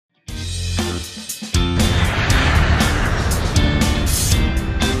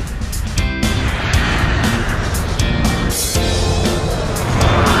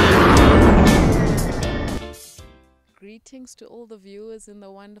Greetings to all the viewers in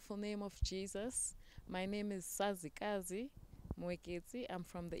the wonderful name of Jesus. My name is Sazikazi Mwekezi. I'm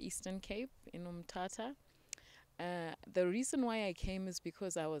from the Eastern Cape in Umtata. The reason why I came is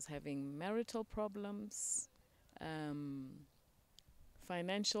because I was having marital problems,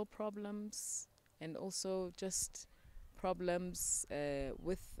 financial problems, and also just problems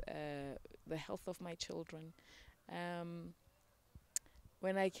with the health of my children.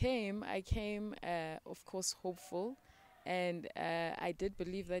 When I came, of course, hopeful, and I did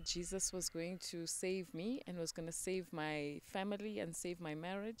believe that Jesus was going to save me and was going to save my family and save my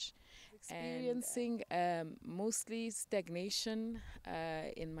marriage. Experiencing mostly stagnation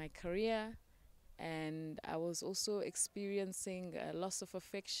in my career, and I was also experiencing a loss of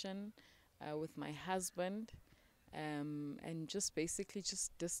affection with my husband, and just basically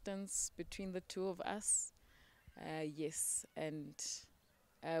just distance between the two of us. Yes, and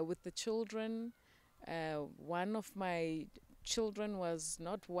with the children, one of my children was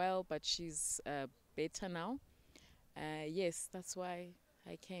not well, but she's better now. Yes, that's why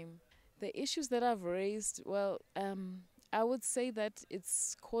I came. The issues that I've raised, well, I would say that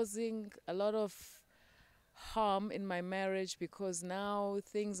it's causing a lot of harm in my marriage, because now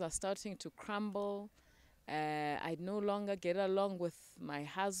things are starting to crumble. I no longer get along with my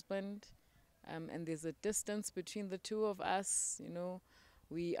husband, and there's a distance between the two of us, you know.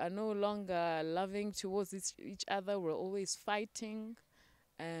 We are no longer loving towards each other. We're always fighting.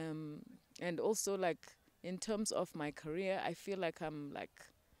 And also, like, in terms of my career, I feel like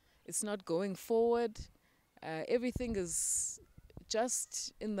it's not going forward. Everything is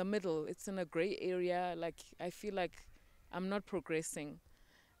just in the middle. It's in a gray area. Like, I feel like I'm not progressing.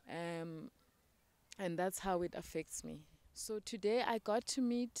 And that's how it affects me. So today I got to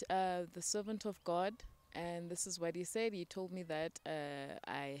meet the servant of God. And this is what he said. He told me that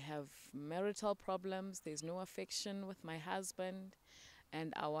I have marital problems. There's no affection with my husband,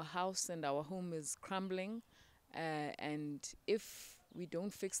 and our house and our home is crumbling. And if we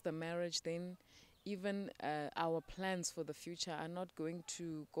don't fix the marriage, then even our plans for the future are not going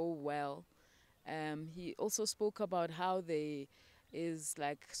to go well. He also spoke about how there is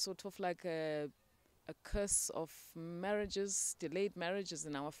like sort of like a curse of marriages, delayed marriages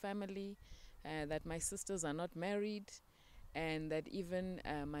in our family. That my sisters are not married, and that even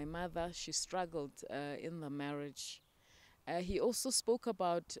my mother, she struggled in the marriage. He also spoke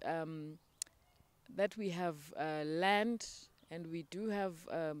about that we have land, and we do have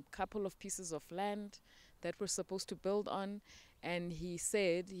a couple of pieces of land that we're supposed to build on. And he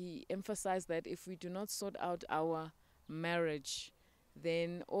emphasized that if we do not sort out our marriage,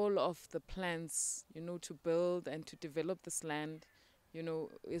 then all of the plans, you know, to build and to develop this land, you know,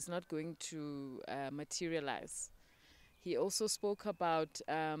 is not going to materialize. He also spoke about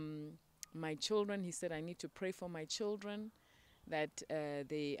my children. He said I need to pray for my children, that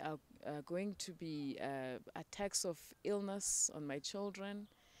they are going to be attacks of illness on my children.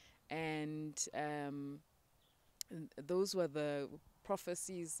 And those were the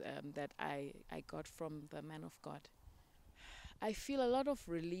prophecies that I got from the man of God. I feel a lot of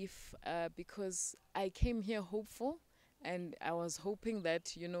relief because I came here hopeful. And I was hoping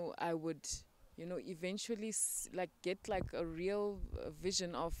that, you know, I would, you know, eventually get like a real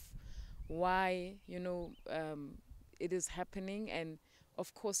vision of why, you know, it is happening. And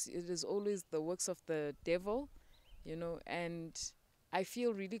of course, it is always the works of the devil, you know. And I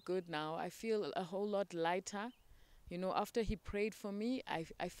feel really good now. I feel a whole lot lighter. You know, after he prayed for me,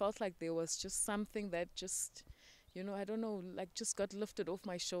 I felt like there was just something that just, you know, I don't know, like just got lifted off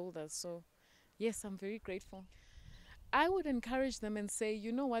my shoulders. So, yes, I'm very grateful. I would encourage them and say,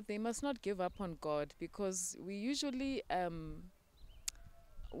 you know what, they must not give up on God, because we usually,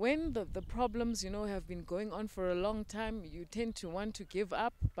 when the problems, you know, have been going on for a long time, you tend to want to give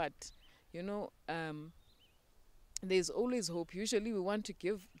up. But, you know, there's always hope. Usually we want to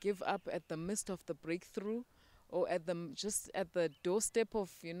give up at the midst of the breakthrough, or just at the doorstep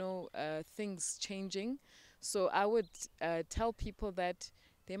of, you know, things changing. So I would tell people that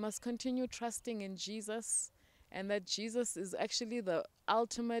they must continue trusting in Jesus, and that Jesus is actually the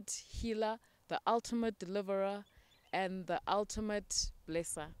ultimate healer, the ultimate deliverer, and the ultimate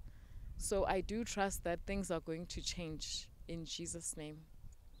blesser. So I do trust that things are going to change in Jesus' name.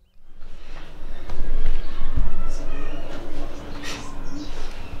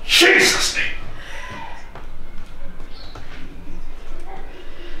 Jesus' name.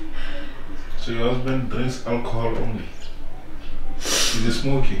 So your husband drinks alcohol only? Is he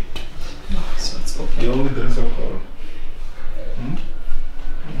smoking? No, so it's okay. He only drinks alcohol.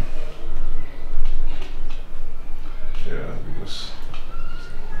 Yeah, because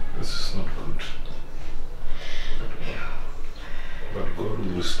this is not good.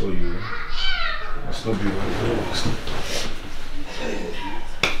 restore you. It must not be well restored.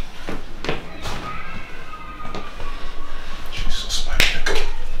 Jesus, my Maker.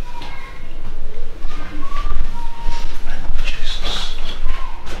 Name of Jesus.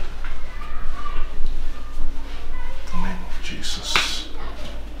 Name of Jesus.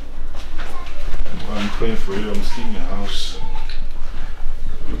 While I'm praying for you, I'm seeing a house.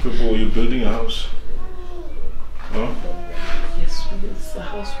 You people, are you building a house? Huh? Yes, it's the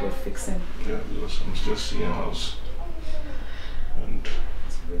house we're fixing. Yeah, because I'm just seeing a house. And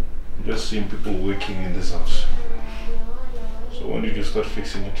I'm just seeing people working in this house. So when did you start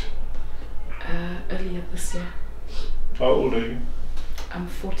fixing it? Earlier this year. How old are you? I'm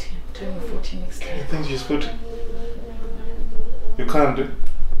 40, turning 40 next year. You think she's 40? You can't.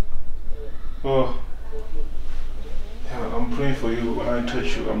 Oh. Yeah, I'm praying for you. When I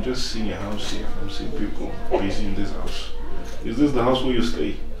touch you, I'm just seeing a house here. I'm seeing people busy in this house. Is this the house where you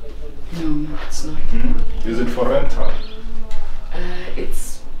stay? No, it's not. Is it for rental?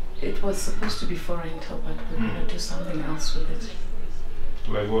 It was supposed to be for rental, but we're going to do something else with it.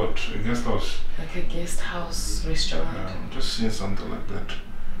 Like what? A guest house? Like a guest house, restaurant. Yeah, I'm just seeing something like that.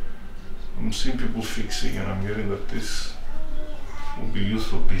 I'm seeing people fixing, and I'm hearing that this will be used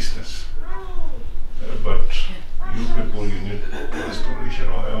for business. But you people, you need restoration,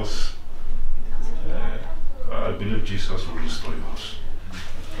 or else I believe Jesus will restore your house.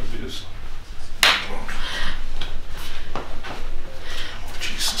 I believe so. Oh,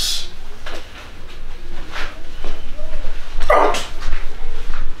 Jesus. Out!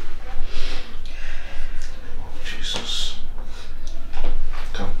 Oh, Jesus.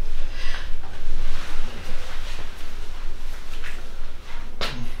 Come.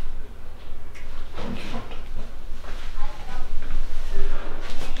 Thank you, Lord.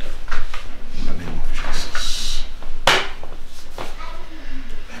 In the name of Jesus.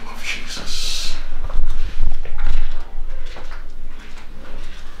 Name of Jesus. Jesus.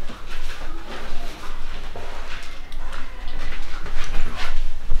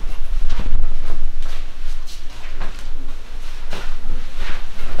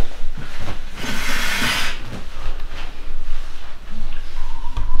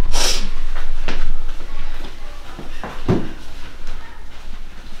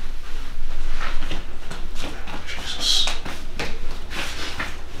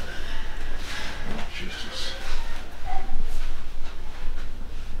 Jesus.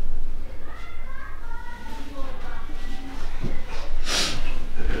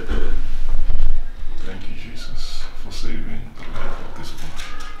 Thank you, Jesus, for saving the life of this woman.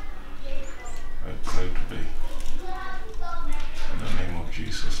 I pray today, in the name of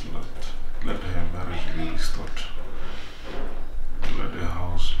Jesus, let her marriage be restored. Let her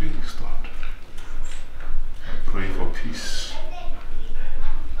house be restored. I pray for peace.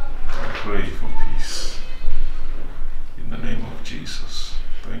 I pray for peace. In the name of Jesus.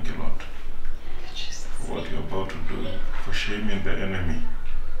 Thank you, Lord, for what you're about to do, for shaming the enemy.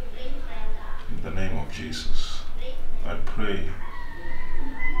 In the name of Jesus. I pray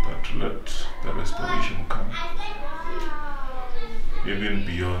that let the restoration come. Even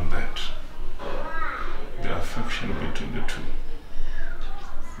beyond that, the affection between the two.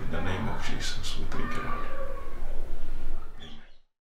 In the name of Jesus, we thank you, Lord.